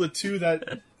course, I pulled the two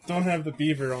that don't have the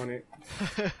beaver on it.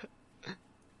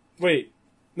 Wait.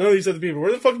 None of these have the beaver.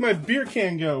 Where the fuck did my beer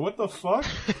can go? What the fuck?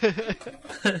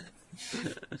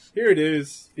 Here it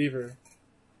is. Beaver.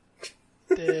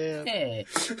 Damn. Hey.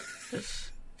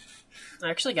 I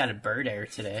actually got a bird air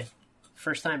today.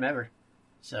 First time ever.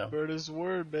 So Bird is the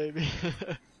word, baby.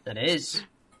 it is.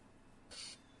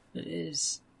 It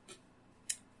is.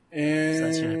 And So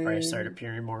that's gonna probably start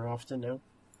appearing more often now.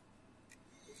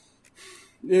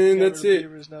 And that's it.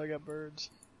 Beavers, now I got birds.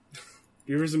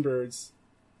 Beavers and birds.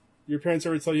 Your parents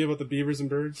ever tell you about the beavers and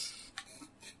birds?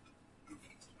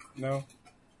 No?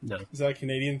 No, Is that a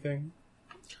Canadian thing?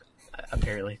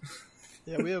 apparently.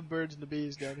 Yeah, we have birds and the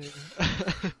bees down here.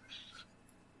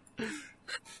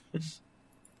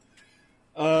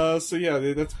 So yeah,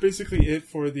 that's basically it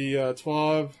for the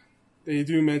TWAB. They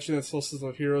do mention that Solstice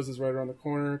of Heroes is right around the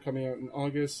corner, coming out in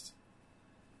August.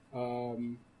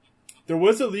 There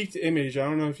was a leaked image. I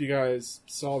don't know if you guys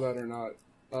saw that or not.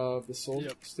 Of the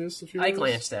Solstice of Heroes. I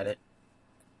glanced at it.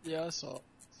 Yeah, I saw it.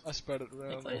 I spread it I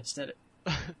around. glanced at it.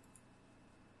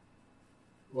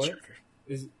 What? Shocker.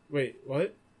 Wait,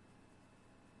 what?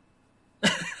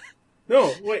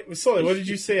 No, wait, Sully, what did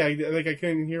you say? I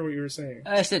couldn't hear what you were saying.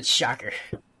 I said shocker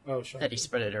Oh, shut that he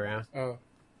spread it around. Oh.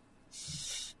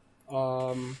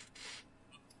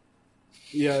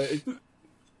 Yeah,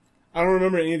 I don't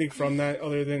remember anything from that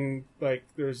other than,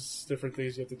 there's different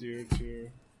things you have to do to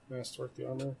masterwork the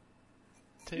armor.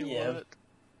 Tell you Yeah. what,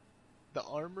 the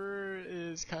armor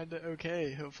is kind of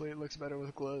okay. Hopefully it looks better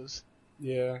with glows.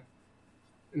 Yeah.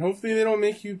 And hopefully they don't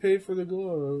make you pay for the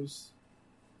glows.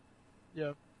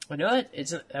 Yeah. I know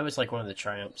that was one of the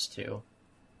triumphs too.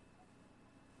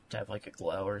 To have a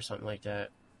glow or something like that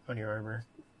on your armor.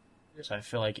 So I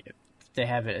feel like if they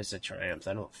have it as a triumph,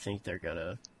 I don't think they're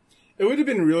gonna. It would have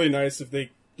been really nice if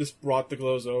they just brought the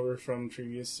glows over from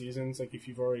previous seasons, if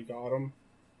you've already got them.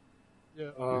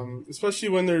 Yeah. Especially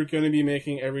when they're going to be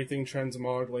making everything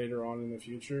transmog later on in the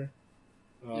future.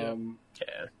 Yeah.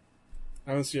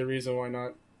 I don't see a reason why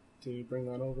not to bring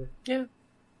that over. Yeah.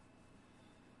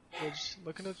 Which,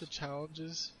 looking at the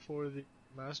challenges for the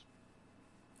Master,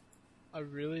 I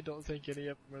really don't think any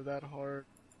of them are that hard.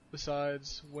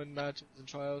 Besides, win matches and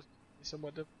trials be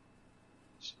somewhat different.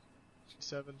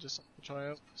 7 just like the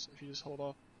triumph, so if you just hold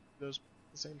off those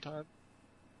at the same time,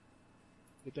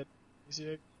 get that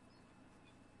easy.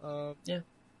 Yeah.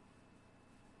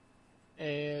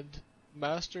 And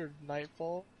Master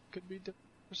Nightfall could be different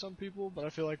for some people, but I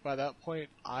feel like by that point,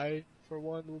 I, for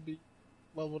one, will be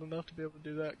leveled enough to be able to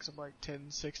do that, because I'm like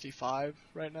 1065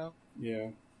 right now. Yeah.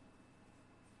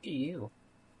 You.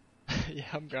 Yeah,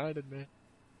 I'm grinding, man.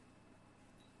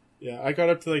 Yeah, I got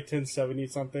up to like 1070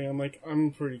 something. I'm like, I'm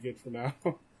pretty good for now.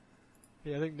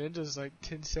 Yeah, I think Ninja's like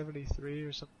 1073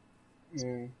 or something.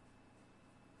 Yeah.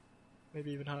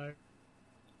 Maybe even higher.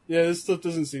 Yeah, this stuff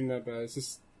doesn't seem that bad. It's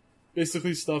just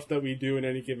basically stuff that we do in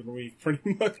any given week,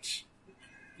 pretty much.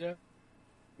 Yeah.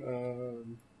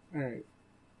 Alright.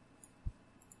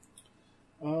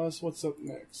 So what's up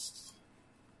next?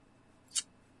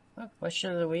 Well,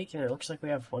 question of the week, and it looks like we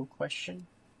have one question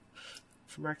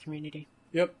from our community.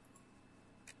 Yep.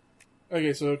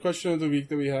 Okay, so the question of the week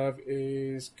that we have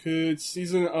is, could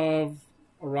Season of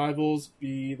Arrivals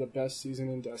be the best season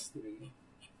in Destiny?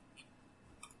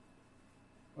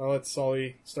 I'll let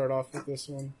Sully start off with this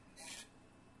one.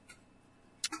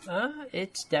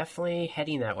 It's definitely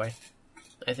heading that way.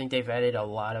 I think they've added a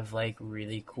lot of, like,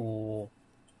 really cool,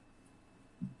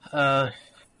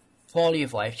 quality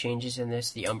of life changes in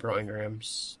this. The Umbral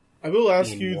Engrams. I will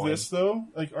ask you this, though.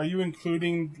 Like, are you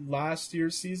including last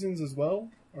year's seasons as well,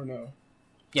 or no?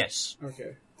 Yes.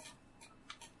 Okay.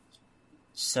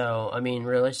 So, I mean,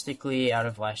 realistically, out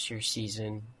of last year's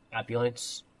season,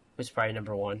 Opulence was probably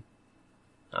number 1.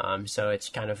 So it's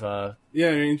kind of a you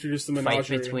introduced the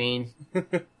menagerie. Fight between.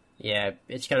 Yeah,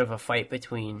 it's kind of a fight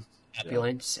between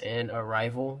Opulence and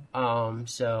Arrival.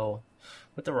 So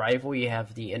with Arrival, you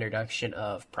have the introduction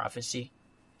of Prophecy,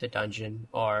 the dungeon,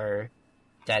 or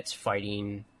that's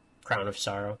fighting Crown of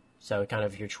Sorrow. So kind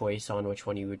of your choice on which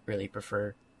one you would really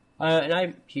prefer. And I'm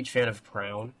a huge fan of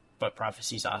Crown, but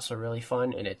Prophecy's also really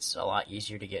fun, and it's a lot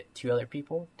easier to get 2 other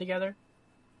people together.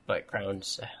 But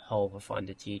Crown's a hell of a fun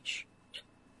to teach.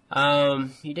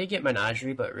 You did get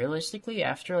Menagerie, but realistically,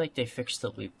 after, like, they fixed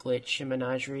the loop glitch in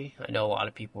Menagerie, I know a lot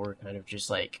of people were kind of just,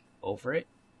 like, over it.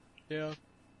 Yeah.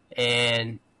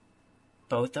 And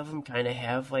both of them kind of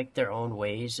have, like, their own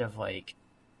ways of, like,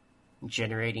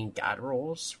 generating god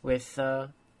rolls with,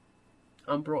 Umbral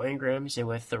Engrams and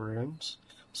with the runes.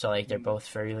 So, like, they're both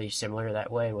fairly similar that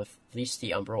way. With at least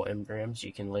the Umbral Engrams,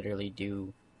 you can literally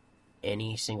do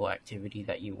any single activity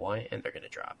that you want, and they're going to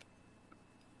drop.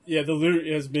 Yeah, the loot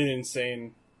has been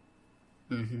insane.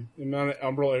 Mm-hmm. The amount of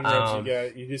Umbral Engrams you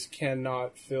get, you just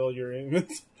cannot fill your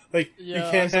inventory. Like, you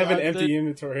can't have an empty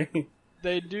inventory.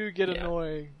 They do get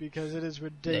annoying, because it is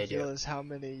ridiculous how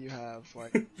many you have.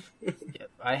 Like,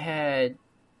 I had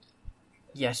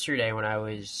yesterday when I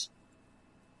was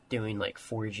doing, like,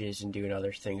 forges and doing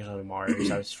other things on Mars,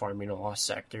 I was farming a lost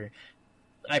sector.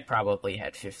 I probably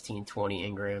had 15, 20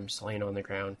 engrams laying on the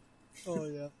ground. Oh,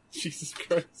 yeah. Jesus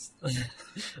Christ.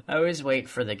 I was waiting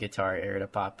for the guitar error to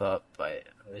pop up, but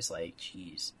I was like,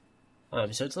 jeez. So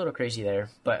it's a little crazy there.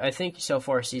 But I think so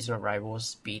far Season of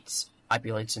Rivals beats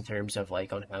Opulence in terms of,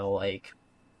 like, on how, like,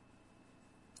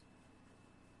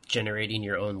 generating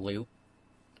your own loot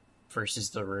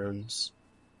versus the runes.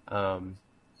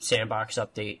 Sandbox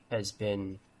update has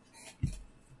been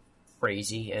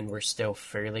crazy, and we're still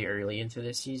fairly early into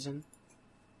this season.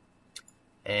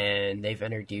 And they've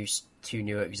introduced 2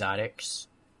 new exotics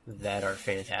that are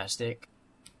fantastic.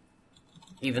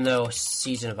 Even though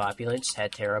Season of Opulence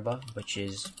had Teraba, which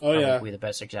is probably the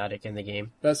best exotic in the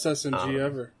game. Best SMG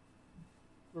ever.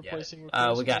 Replacing.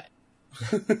 We got...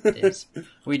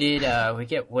 we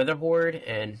get Witherhoard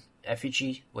and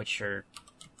Effigy, which are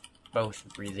both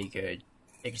really good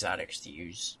exotics to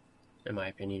use, in my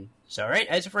opinion. So,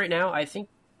 as of right now, I think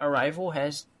Arrival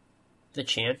has the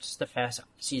chance to pass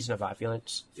Season of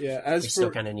Opulence. Yeah, we still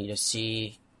kind of need to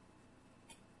see.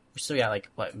 We still got, like,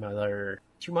 what, another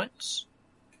 2 months?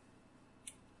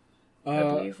 I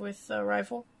believe, with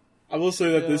Arrival. I will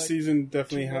say that this season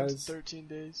definitely has 13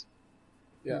 days.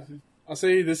 Yeah, I'll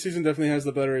say this season definitely has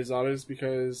the better exotics,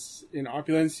 because in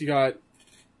Opulence you got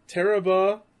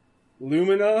Teraba,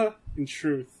 Lumina, and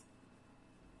Truth.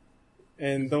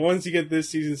 And the ones you get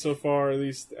this season so far, at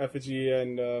least Effigy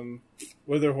and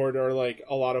Witherhoard, are, like,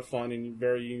 a lot of fun and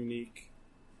very unique.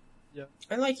 Yeah.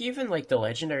 And, like, even, like, the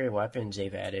legendary weapons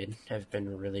they've added have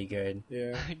been really good.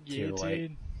 Yeah.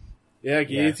 Guillotine. Yeah,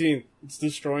 Guillotine. Yeah. It's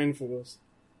destroying for those.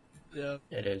 Yeah.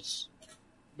 It is.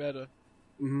 Meta.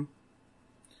 Mm-hmm.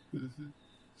 Mm-hmm.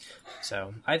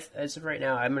 So, as of right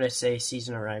now, I'm going to say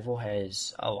Season Arrival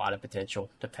has a lot of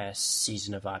potential to pass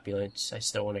Season of Opulence. I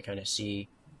still want to kind of see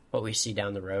what we see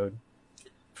down the road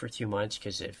for 2 months,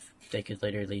 because if they could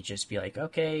literally just be like,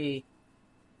 okay,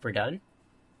 we're done.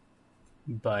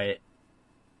 But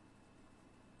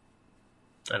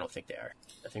I don't think they are.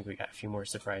 I think we got a few more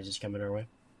surprises coming our way.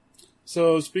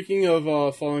 So, speaking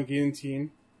of Fallen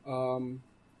Guillotine,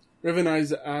 Riven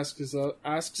Eyes asks...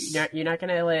 You're not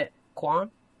going to let Quam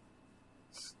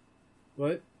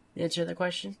What? answer the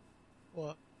question?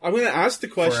 What? I'm going to ask the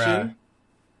question.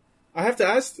 I have to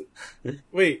ask...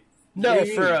 Wait. No,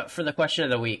 for the question of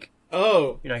the week.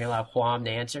 Oh. You're not going to allow Quam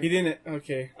to answer? He didn't...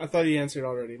 Okay. I thought he answered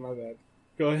already. My bad.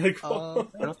 Go ahead, Quam.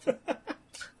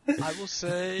 I will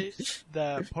say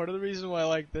that part of the reason why I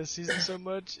like this season so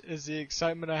much is the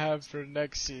excitement I have for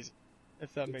next season,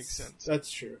 if that makes sense.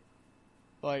 That's true.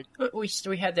 Like,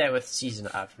 we had that with Season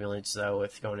of Opulence, though,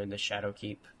 with going into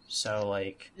Shadowkeep. So,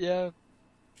 like... Yeah.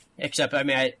 Except, I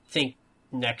mean, I think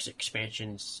next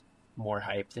expansion's more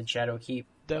hype than Shadowkeep.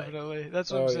 Definitely.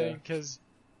 That's what I'm saying, because,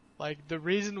 like, the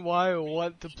reason why I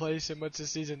want to play so much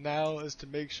this season now is to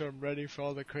make sure I'm ready for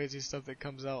all the crazy stuff that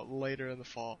comes out later in the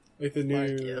fall. Like the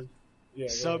new...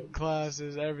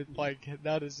 subclasses, everything. Like,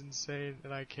 that is insane,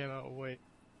 and I cannot wait.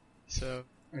 So...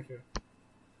 Okay.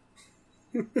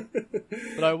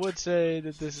 But I would say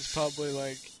that this is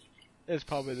probably, it's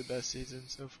probably the best season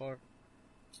so far.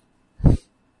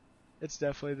 It's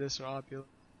definitely this or Opulence.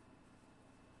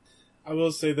 I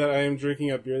will say that I am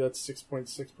drinking a beer that's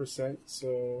 6.6%,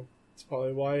 so that's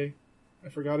probably why I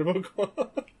forgot about Quam.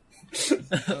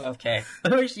 Okay.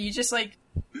 You just,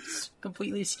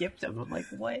 completely skipped them. I'm like,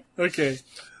 what? Okay.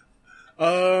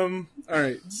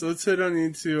 Alright, so let's head on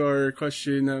into our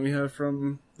question that we have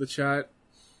from the chat.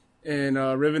 And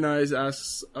Riven Eyes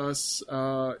asks us,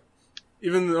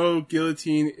 even though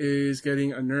Guillotine is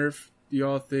getting a nerf, do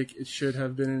y'all think it should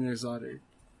have been an exotic?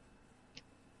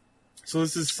 So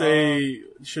let's just say,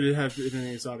 should it have been an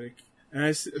exotic? And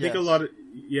I think a lot of...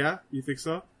 Yeah? You think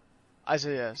so? I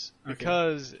say yes. Okay.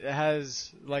 Because it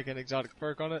has, an exotic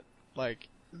perk on it. Like,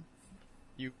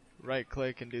 you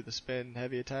right-click and do the spin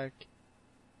heavy attack.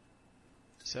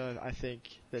 So I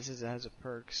think this has a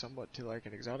perk somewhat to an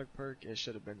exotic perk. It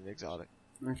should have been an exotic.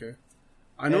 Okay.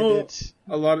 I know it's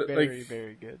a lot of... very,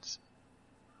 very good.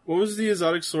 What was the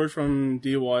exotic sword from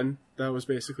D1 that was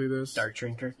basically this? Dark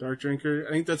Drinker. Dark Drinker.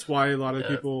 I think that's why a lot of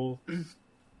people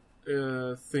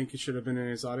think it should have been an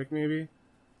exotic, maybe.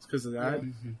 It's because of that. Yeah.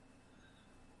 Mm-hmm.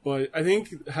 But I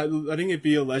think letting it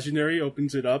be a legendary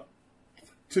opens it up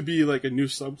to be a new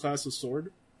subclass of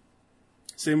sword.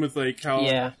 Same with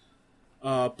how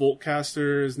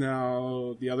Boltcaster is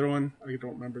now the other one. I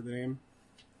don't remember the name.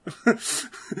 There's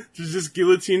just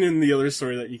Guillotine and the other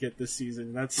sword that you get this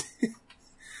season. That's...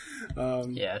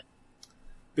 yeah.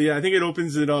 But yeah, I think it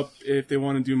opens it up if they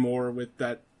want to do more with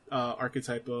that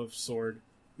archetype of sword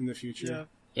in the future.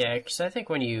 Yeah, because I think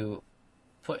when you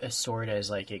put a sword as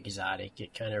exotic,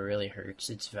 it kind of really hurts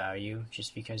its value,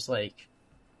 just because a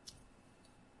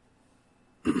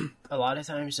lot of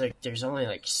times there's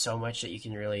only so much that you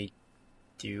can really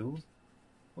do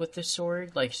with the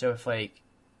sword. So if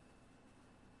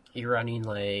you're running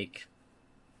trying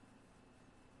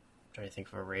to think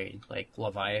of a raid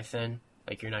Leviathan,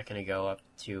 you're not going to go up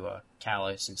to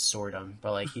Callus and sword them,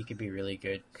 but he could be really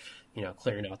good,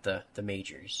 clearing out the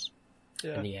majors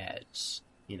and the ads,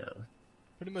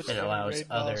 Pretty much it allows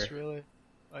other boss, really.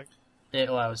 It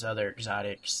allows other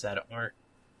exotics that aren't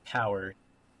powered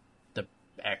to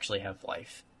actually have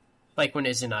life, when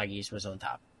Izanagi's was on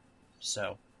top.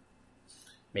 So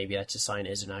maybe that's a sign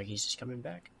Izanagi's is coming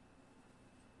back.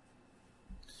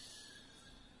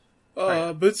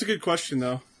 But it's a good question,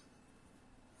 though.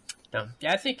 No,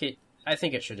 yeah, I think it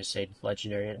should have stayed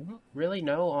legendary. I don't really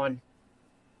know on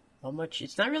how much.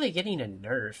 It's not really getting a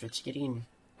nerf. It's getting.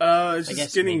 It's I just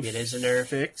guess getting maybe it is a nerf.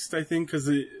 Fixed, I think, because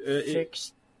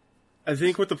Fixed. I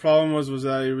think what the problem was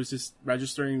that it was just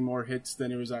registering more hits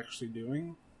than it was actually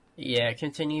doing. Yeah, it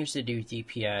continues to do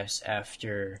DPS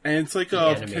after. And it's a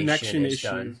connection issue.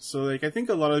 Done. So I think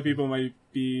a lot of people might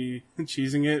be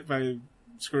cheesing it by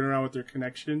screwing around with their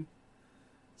connection.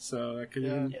 So that could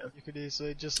you could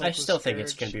easily just I still think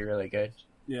it's going to be really good.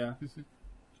 Yeah.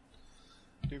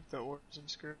 Dupe that works in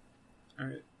Scourge.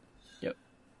 Alright. Yep.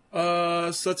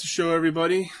 So that's a show,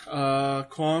 everybody.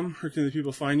 Quam, where can the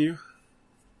people find you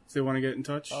if they want to get in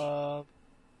touch? I'm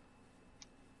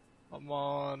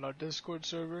on our Discord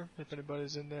server, if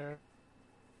anybody's in there.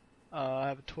 I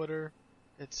have a Twitter.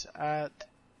 It's at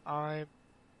I'm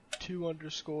 2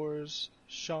 underscores,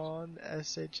 Shawn,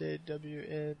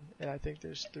 SHAWN, and I think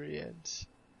there's 3 N's.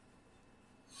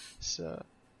 So,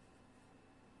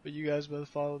 but you guys both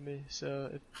follow me, so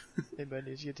if anybody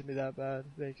needs to get to me that bad,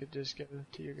 they could just go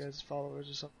to your guys' followers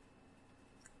or something.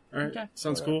 Alright, okay.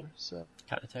 Sounds cool. So.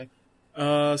 Kind of tech.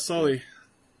 Sully.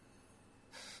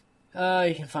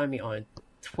 You can find me on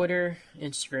Twitter,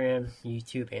 Instagram,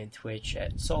 YouTube, and Twitch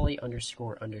at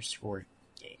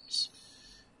Sully__games.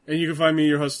 And you can find me,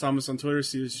 your host Thomas, on Twitter,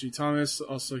 CSG Thomas.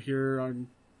 Also here on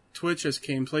Twitch as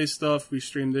Kane Play Stuff. We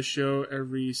stream this show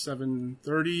every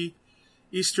 7:30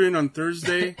 Eastern on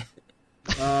Thursday.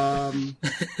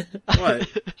 What?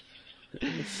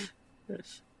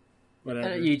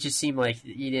 Whatever. You just seem like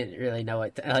you didn't really know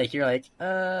what. You're like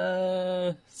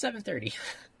 7:30.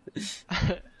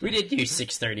 We did do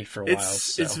 6:30 for a while.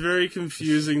 So. It's a very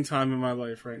confusing time in my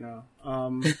life right now.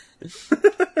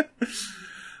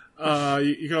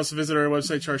 You can also visit our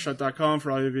website, chartshot.com,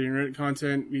 for all your video and written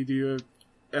content. We do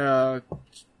a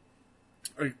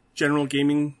general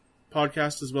gaming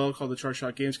podcast as well called the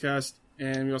Chartshot Gamescast,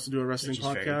 and we also do a wrestling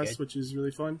podcast, which is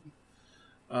really fun.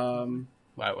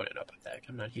 Well, I wouldn't know about that.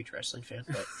 I'm not a huge wrestling fan,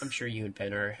 but I'm sure you and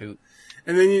Ben are a hoot.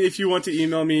 And then if you want to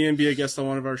email me and be a guest on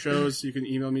one of our shows, you can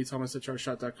email me,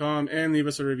 thomas@chartshot.com, and leave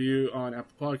us a review on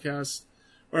Apple Podcasts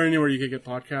or anywhere you can get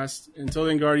podcasts. Until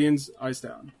then, Guardians, eyes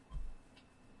down.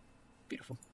 Beautiful.